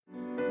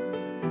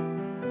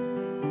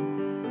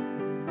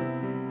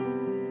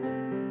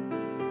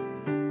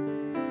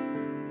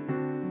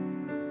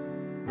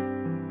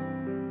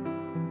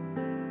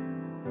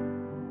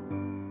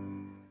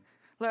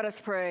Let us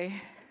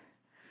pray.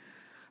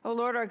 O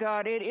Lord our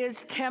God, it is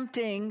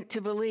tempting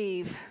to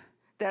believe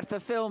that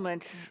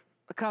fulfillment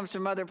comes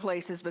from other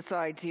places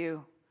besides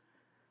you.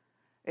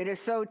 It is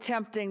so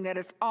tempting that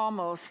it's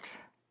almost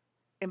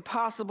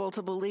impossible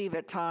to believe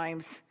at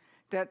times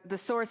that the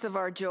source of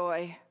our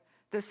joy,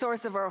 the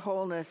source of our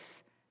wholeness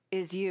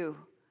is you.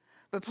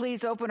 But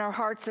please open our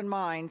hearts and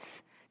minds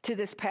to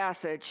this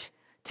passage,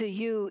 to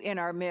you in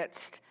our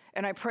midst.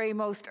 And I pray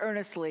most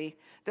earnestly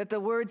that the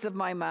words of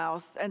my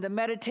mouth and the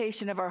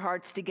meditation of our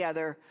hearts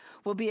together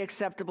will be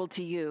acceptable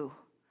to you.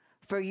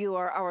 For you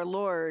are our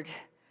Lord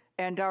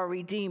and our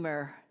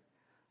Redeemer.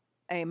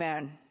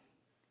 Amen.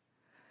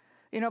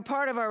 You know,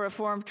 part of our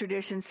Reformed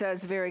tradition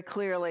says very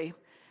clearly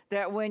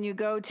that when you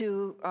go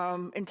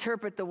to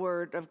interpret the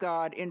Word of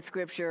God in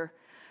Scripture,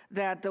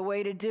 that the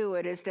way to do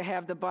it is to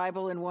have the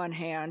Bible in one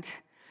hand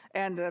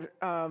and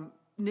the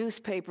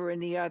newspaper in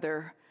the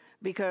other,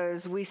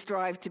 because we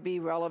strive to be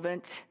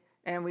relevant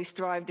and we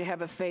strive to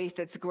have a faith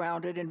that's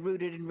grounded and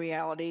rooted in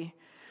reality.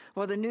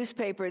 Well, the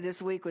newspaper this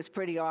week was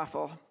pretty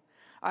awful.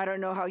 I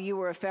don't know how you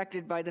were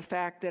affected by the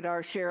fact that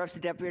our sheriff's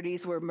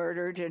deputies were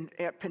murdered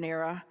at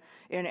Panera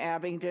in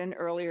Abingdon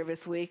earlier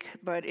this week,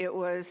 but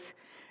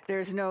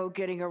there's no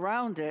getting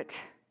around it.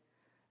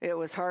 It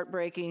was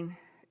heartbreaking,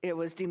 it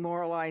was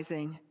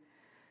demoralizing,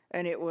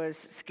 and it was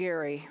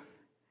scary.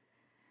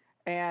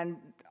 And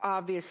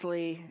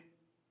obviously,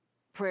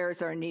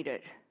 prayers are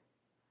needed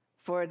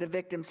for the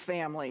victims'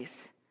 families.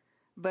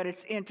 But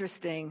it's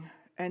interesting,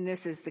 and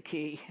this is the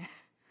key,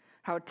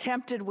 how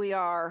tempted we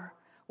are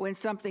when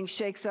something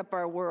shakes up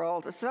our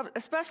world,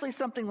 especially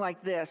something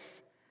like this,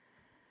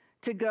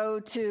 to go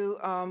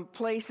to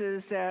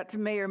places that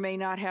may or may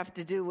not have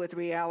to do with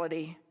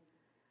reality.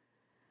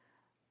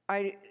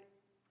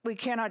 We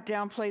cannot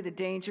downplay the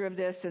danger of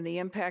this and the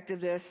impact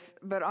of this,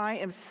 but I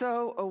am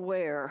so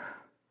aware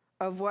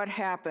of what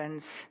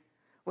happens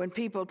when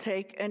people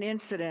take an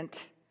incident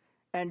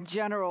and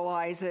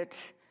generalize it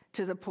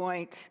to the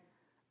point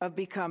of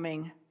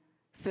becoming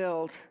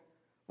filled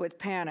with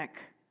panic.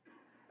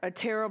 A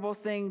terrible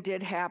thing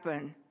did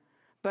happen,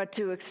 but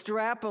to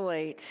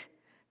extrapolate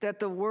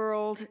that the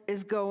world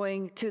is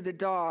going to the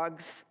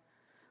dogs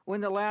when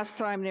the last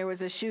time there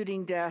was a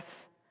shooting death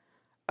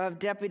of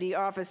deputy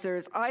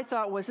officers, I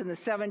thought was in the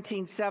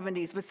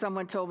 1770s, but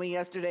someone told me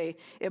yesterday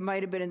it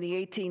might have been in the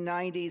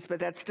 1890s, but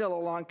that's still a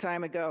long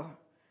time ago.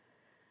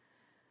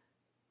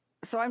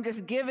 So I'm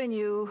just giving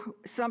you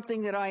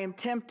something that I am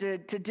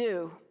tempted to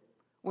do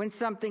when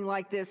something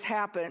like this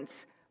happens.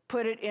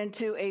 Put it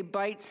into a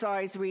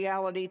bite-sized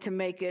reality to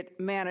make it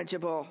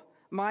manageable.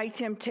 My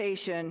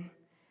temptation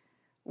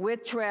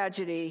with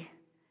tragedy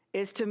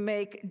is to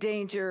make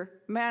danger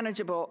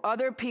manageable.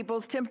 Other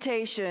people's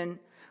temptation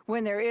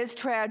when there is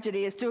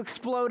tragedy is to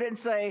explode it and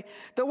say,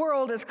 the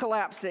world is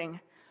collapsing.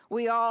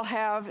 We all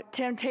have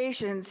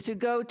temptations to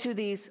go to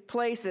these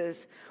places.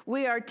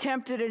 We are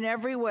tempted in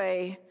every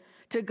way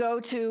to go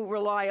to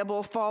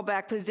reliable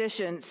fallback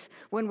positions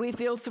when we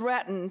feel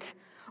threatened,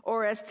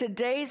 or as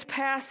today's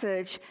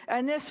passage,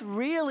 and this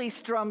really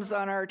strums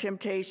on our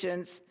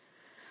temptations,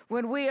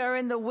 when we are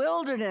in the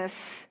wilderness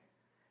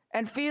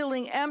and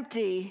feeling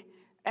empty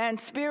and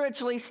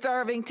spiritually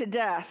starving to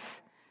death.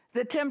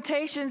 The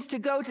temptations to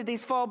go to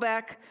these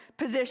fallback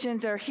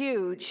positions are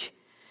huge.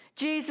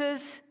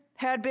 Jesus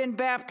had been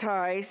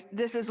baptized.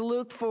 This is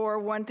Luke 4,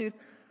 1 through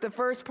the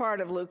first part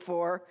of Luke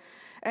 4.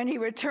 And he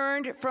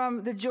returned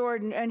from the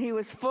Jordan, and he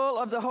was full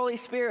of the Holy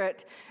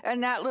Spirit.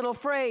 And that little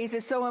phrase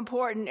is so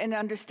important in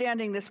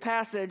understanding this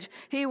passage.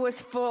 He was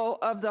full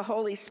of the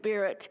Holy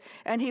Spirit,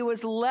 and he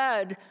was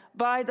led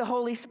by the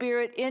Holy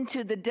Spirit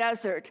into the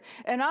desert.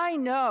 And I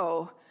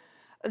know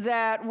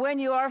that when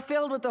you are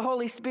filled with the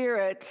Holy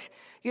Spirit,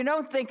 you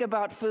don't think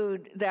about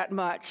food that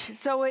much.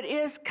 So it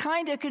is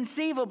kind of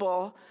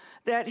conceivable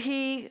that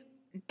he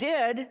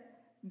did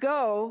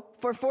go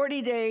for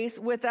 40 days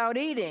without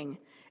eating.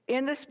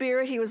 In the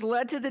Spirit, he was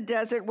led to the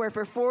desert where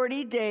for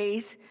 40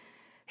 days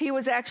he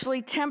was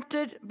actually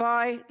tempted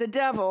by the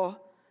devil.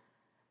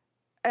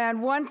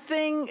 And one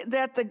thing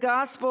that the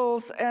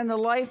Gospels and the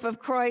life of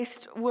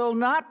Christ will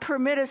not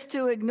permit us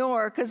to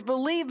ignore, because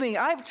believe me,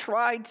 I've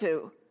tried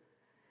to,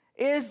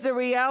 is the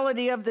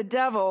reality of the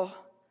devil.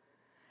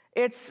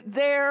 It's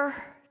there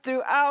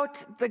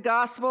throughout the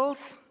Gospels.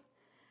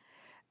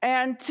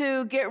 And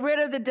to get rid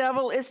of the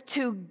devil is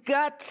to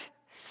gut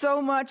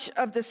so much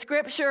of the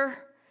Scripture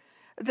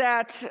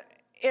that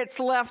it's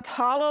left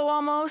hollow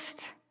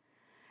almost.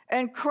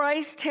 And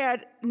Christ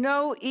had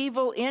no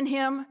evil in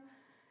him,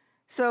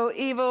 so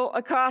evil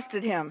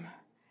accosted him.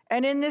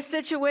 And in this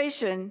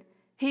situation,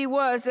 he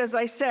was, as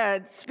I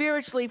said,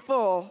 spiritually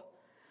full.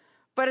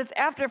 But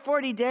after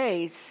 40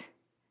 days,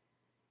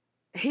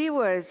 he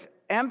was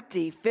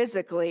empty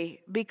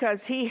physically because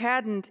he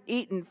hadn't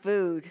eaten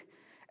food.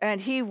 And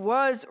he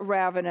was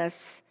ravenous.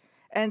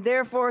 And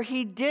therefore,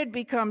 he did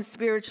become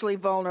spiritually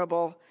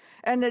vulnerable.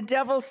 And the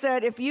devil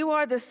said, if you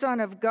are the Son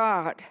of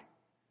God,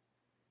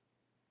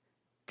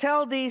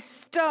 tell these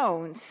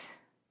stones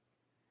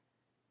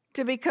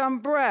to become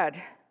bread.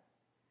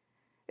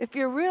 If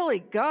you're really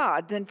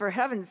God, then for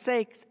heaven's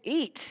sakes,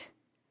 eat.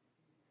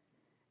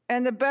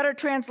 And the better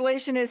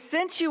translation is,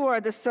 since you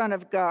are the Son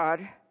of God.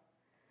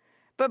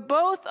 But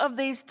both of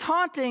these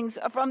tauntings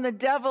from the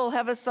devil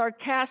have a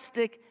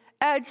sarcastic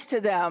edge to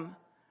them,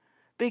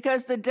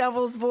 because the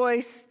devil's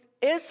voice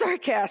is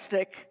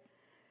sarcastic,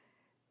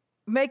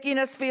 making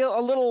us feel a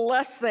little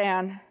less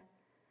than.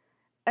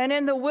 And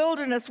in the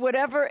wilderness,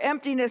 whatever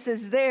emptiness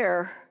is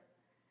there,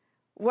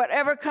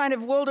 whatever kind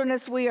of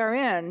wilderness we are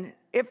in,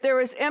 if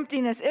there is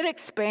emptiness, it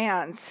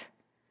expands.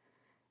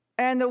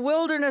 And the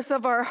wilderness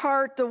of our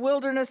heart, the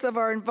wilderness of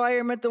our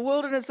environment, the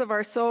wilderness of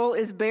our soul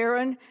is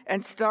barren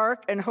and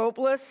stark and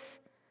hopeless.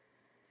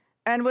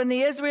 And when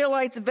the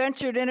Israelites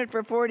ventured in it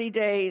for 40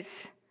 days,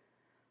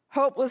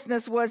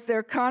 hopelessness was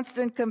their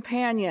constant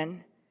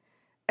companion,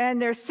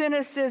 and their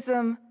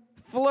cynicism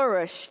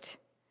flourished.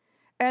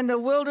 And the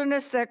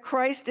wilderness that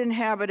Christ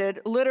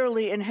inhabited,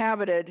 literally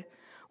inhabited,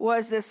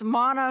 was this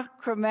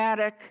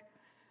monochromatic,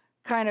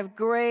 kind of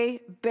gray,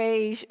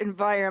 beige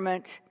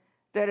environment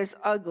that is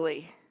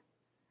ugly.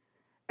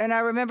 And I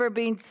remember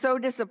being so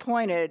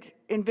disappointed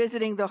in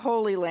visiting the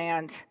Holy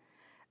Land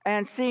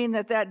and seeing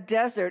that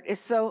desert is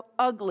so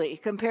ugly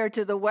compared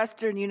to the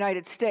western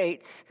United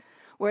States,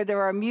 where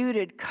there are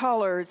muted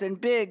colors and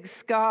big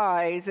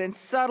skies and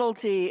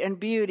subtlety and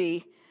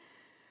beauty.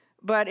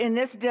 But in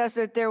this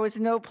desert, there was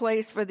no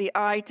place for the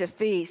eye to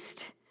feast.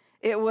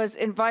 It was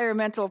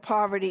environmental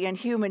poverty and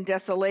human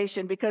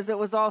desolation because it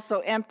was also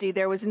empty.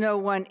 There was no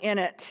one in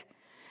it.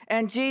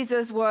 And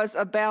Jesus was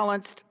a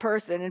balanced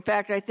person. In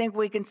fact, I think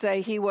we can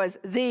say he was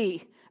the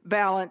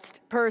balanced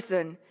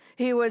person.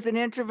 He was an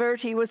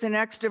introvert. He was an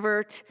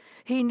extrovert.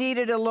 He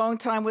needed alone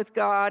time with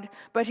God,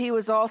 but he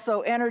was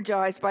also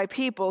energized by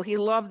people. He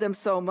loved them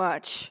so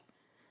much.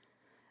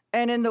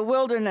 And in the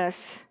wilderness,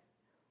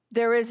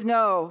 there is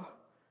no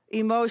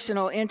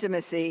emotional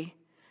intimacy,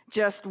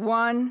 just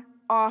one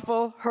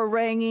awful,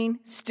 haranguing,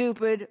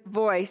 stupid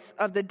voice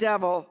of the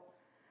devil.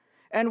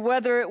 And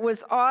whether it was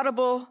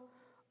audible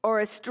or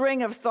a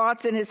string of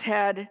thoughts in his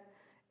head,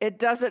 it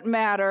doesn't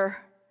matter.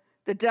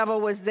 The devil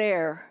was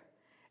there.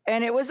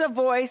 And it was a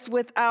voice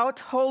without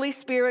Holy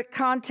Spirit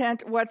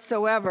content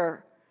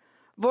whatsoever,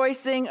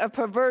 voicing a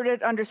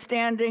perverted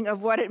understanding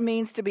of what it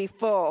means to be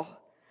full.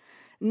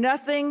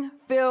 Nothing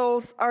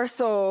fills our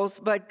souls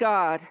but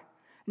God.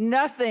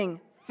 Nothing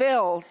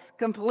fills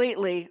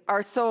completely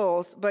our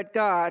souls but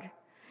God.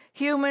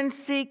 Humans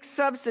seek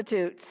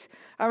substitutes.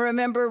 I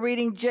remember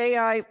reading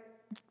J.I.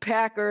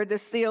 Packer,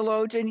 this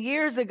theologian,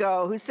 years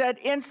ago, who said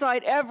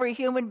inside every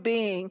human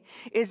being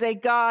is a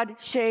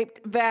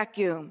God-shaped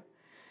vacuum.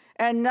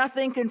 And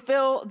nothing can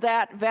fill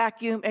that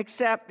vacuum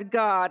except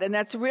God. And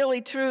that's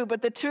really true,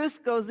 but the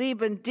truth goes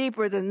even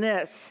deeper than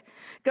this.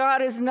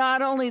 God is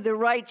not only the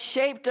right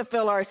shape to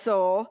fill our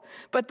soul,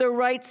 but the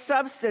right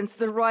substance,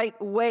 the right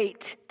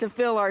weight to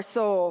fill our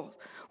soul.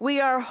 We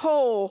are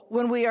whole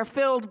when we are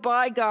filled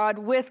by God,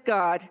 with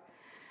God.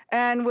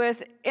 And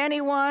with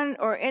anyone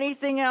or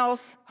anything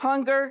else,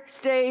 hunger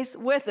stays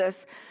with us.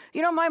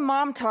 You know, my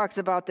mom talks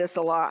about this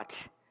a lot,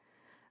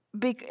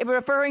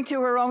 referring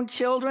to her own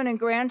children and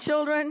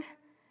grandchildren,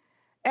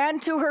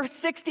 and to her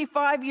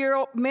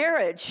 65-year-old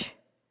marriage,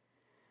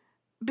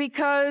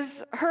 because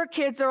her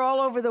kids are all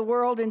over the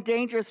world in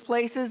dangerous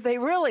places. They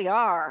really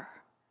are.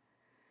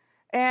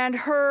 And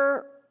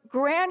her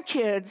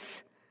grandkids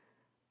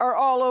are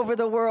all over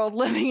the world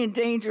living in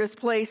dangerous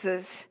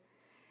places.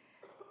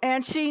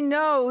 And she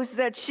knows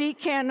that she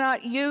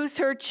cannot use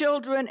her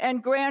children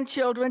and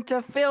grandchildren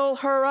to fill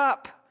her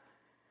up.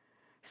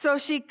 So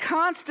she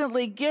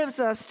constantly gives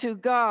us to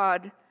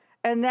God,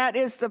 and that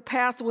is the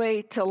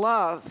pathway to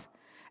love.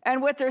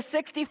 And with her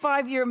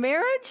 65-year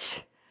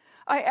marriage,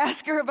 I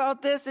ask her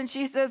about this, and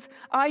she says,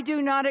 I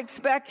do not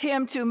expect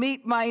him to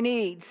meet my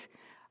needs.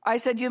 I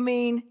said, you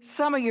mean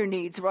some of your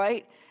needs,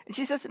 right? And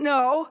she says,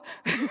 no,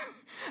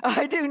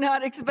 I do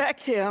not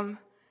expect him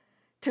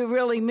to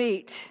really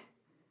meet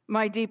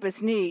my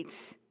deepest needs.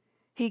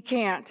 He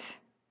can't.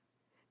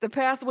 The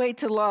pathway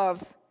to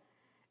love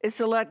is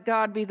to let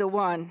God be the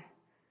one.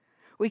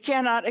 We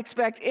cannot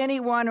expect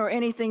anyone or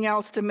anything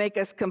else to make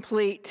us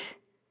complete.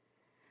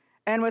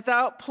 And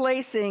without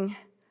placing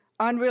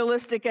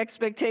unrealistic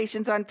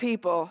expectations on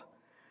people,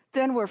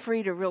 then we're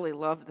free to really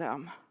love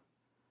them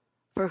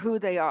for who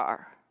they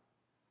are,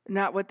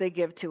 not what they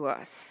give to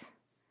us.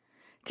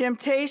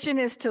 Temptation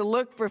is to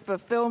look for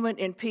fulfillment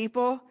in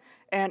people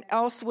and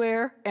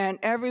elsewhere and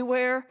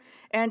everywhere.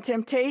 And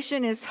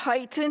temptation is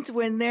heightened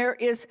when there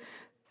is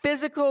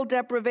physical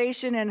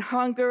deprivation and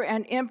hunger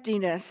and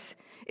emptiness.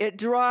 It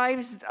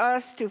drives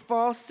us to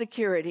false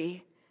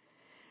security.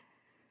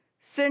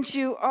 Since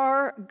you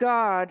are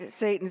God,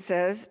 Satan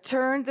says,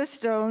 turn the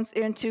stones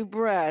into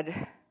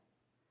bread.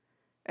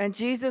 And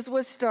Jesus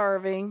was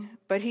starving,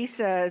 but he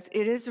says,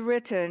 it is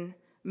written,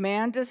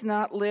 man does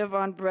not live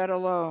on bread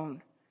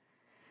alone.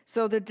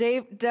 So the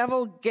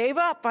devil gave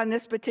up on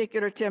this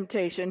particular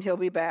temptation. He'll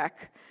be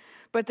back.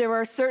 But there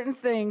are certain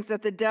things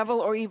that the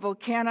devil or evil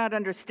cannot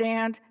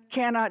understand,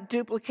 cannot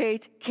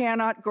duplicate,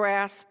 cannot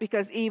grasp,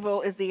 because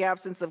evil is the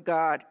absence of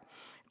God.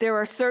 There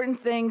are certain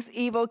things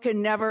evil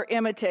can never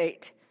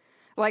imitate,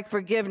 like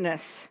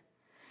forgiveness.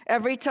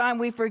 Every time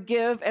we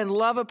forgive and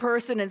love a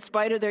person in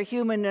spite of their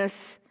humanness,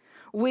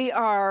 we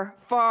are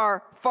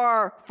far,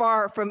 far,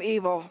 far from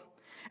evil.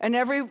 And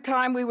every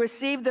time we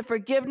receive the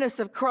forgiveness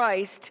of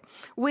Christ,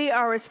 we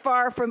are as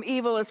far from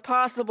evil as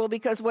possible,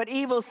 because what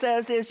evil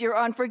says is you're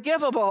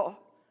unforgivable.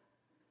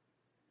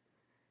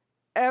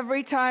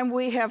 Every time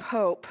we have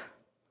hope,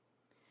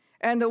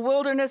 and the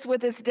wilderness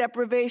with its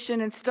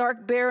deprivation and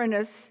stark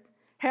barrenness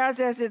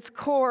has as its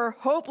core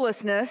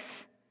hopelessness,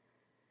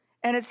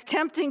 and it's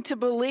tempting to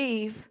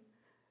believe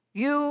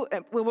you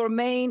will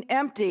remain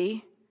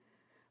empty.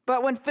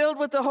 But when filled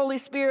with the Holy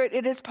Spirit,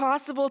 it is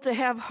possible to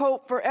have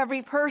hope for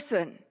every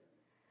person,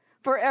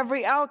 for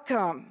every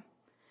outcome,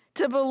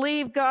 to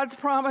believe God's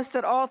promise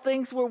that all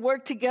things will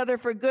work together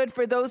for good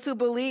for those who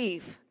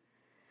believe.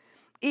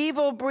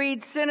 Evil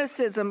breeds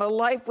cynicism, a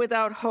life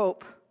without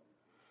hope.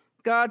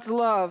 God's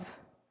love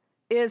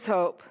is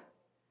hope.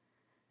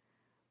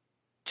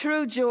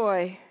 True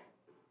joy,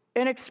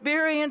 an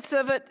experience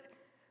of it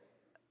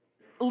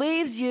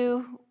leaves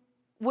you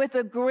with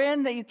a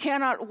grin that you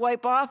cannot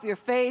wipe off your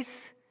face,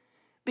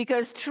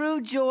 because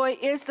true joy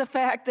is the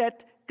fact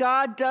that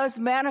God does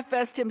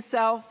manifest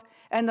himself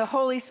and the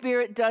Holy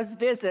Spirit does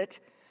visit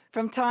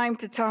from time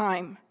to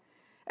time.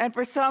 And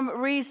for some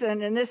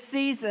reason in this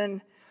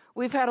season,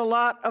 we've had a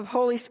lot of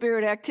Holy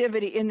Spirit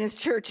activity in this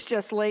church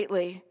just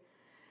lately.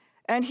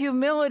 And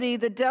humility,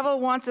 the devil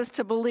wants us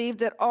to believe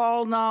that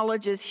all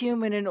knowledge is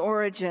human in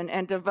origin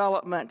and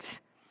development,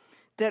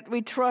 that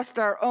we trust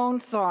our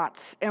own thoughts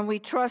and we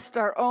trust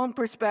our own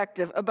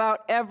perspective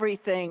about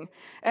everything.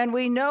 And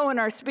we know in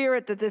our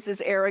spirit that this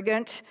is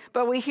arrogant,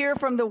 but we hear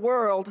from the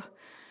world,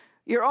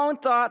 your own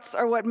thoughts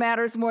are what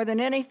matters more than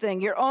anything.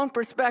 Your own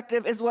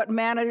perspective is what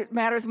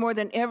matters more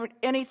than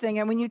anything.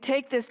 And when you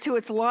take this to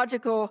its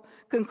logical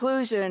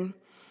conclusion,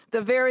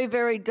 the very,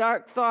 very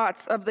dark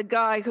thoughts of the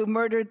guy who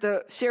murdered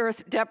the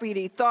sheriff's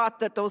deputy thought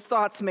that those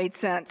thoughts made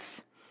sense.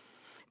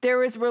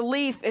 There is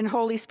relief in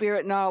Holy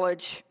Spirit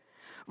knowledge.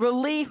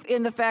 Relief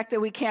in the fact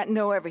that we can't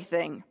know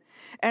everything.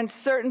 And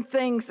certain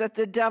things that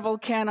the devil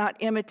cannot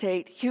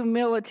imitate.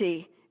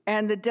 Humility.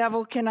 And the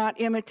devil cannot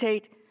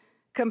imitate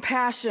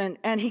compassion.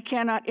 And he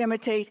cannot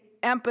imitate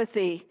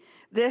empathy.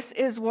 This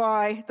is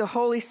why the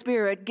Holy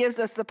Spirit gives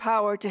us the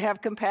power to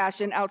have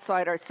compassion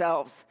outside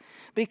ourselves.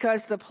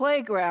 Because the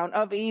playground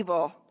of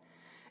evil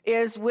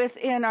is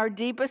within our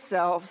deepest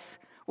selves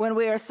when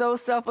we are so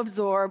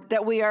self-absorbed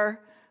that we are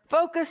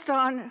focused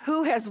on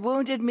who has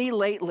wounded me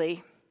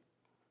lately.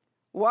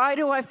 Why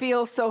do I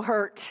feel so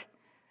hurt?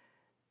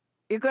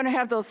 You're going to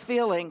have those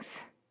feelings,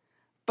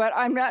 but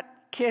I'm not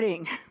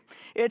kidding.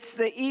 It's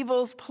the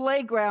evil's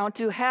playground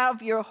to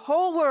have your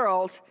whole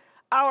world,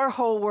 our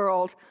whole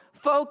world,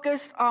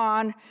 focused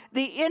on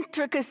the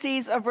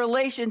intricacies of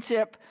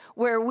relationship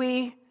where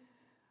we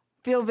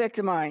feel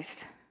victimized.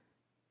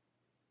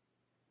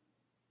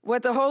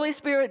 What the Holy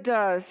Spirit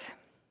does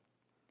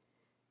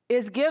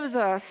is gives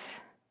us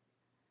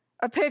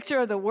a picture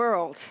of the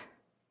world.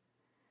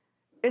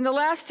 In the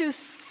last two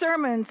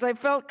sermons, I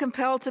felt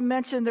compelled to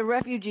mention the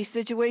refugee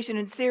situation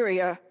in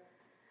Syria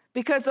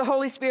because the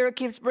Holy Spirit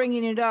keeps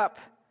bringing it up.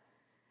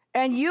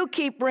 And you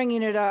keep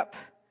bringing it up,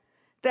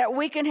 that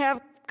we can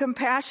have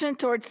compassion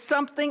towards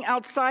something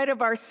outside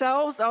of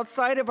ourselves,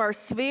 outside of our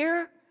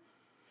sphere.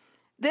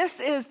 This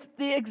is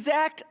the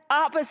exact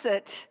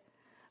opposite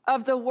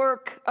of the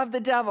work of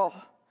the devil.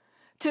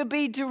 To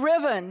be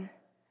driven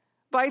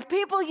by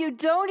people you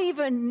don't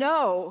even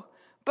know,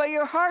 but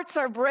your hearts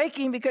are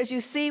breaking because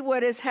you see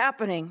what is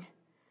happening.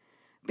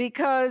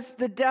 Because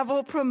the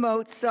devil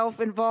promotes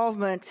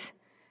self-involvement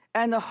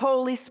and the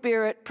Holy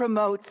Spirit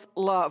promotes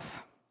love.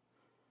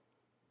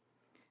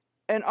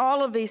 And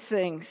all of these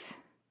things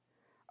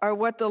are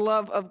what the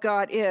love of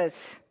God is: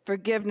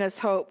 forgiveness,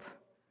 hope,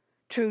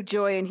 true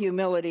joy, and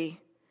humility.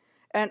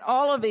 And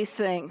all of these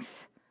things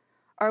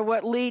are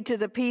what lead to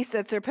the peace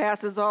that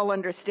surpasses all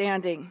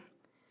understanding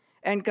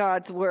and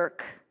God's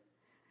work.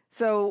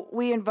 So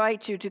we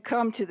invite you to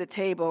come to the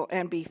table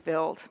and be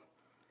filled.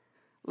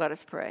 Let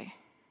us pray.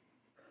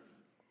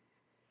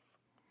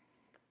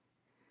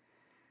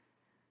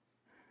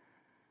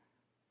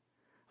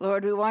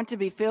 Lord, we want to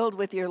be filled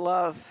with your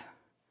love.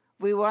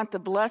 We want the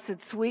blessed,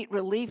 sweet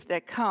relief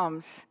that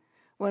comes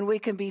when we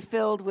can be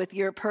filled with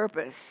your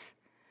purpose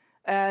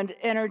and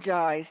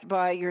energized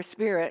by your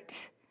Spirit.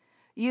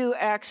 You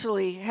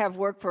actually have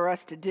work for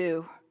us to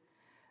do.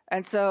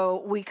 And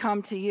so we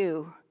come to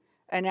you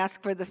and ask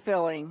for the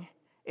filling.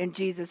 In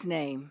Jesus'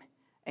 name,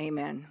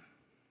 amen.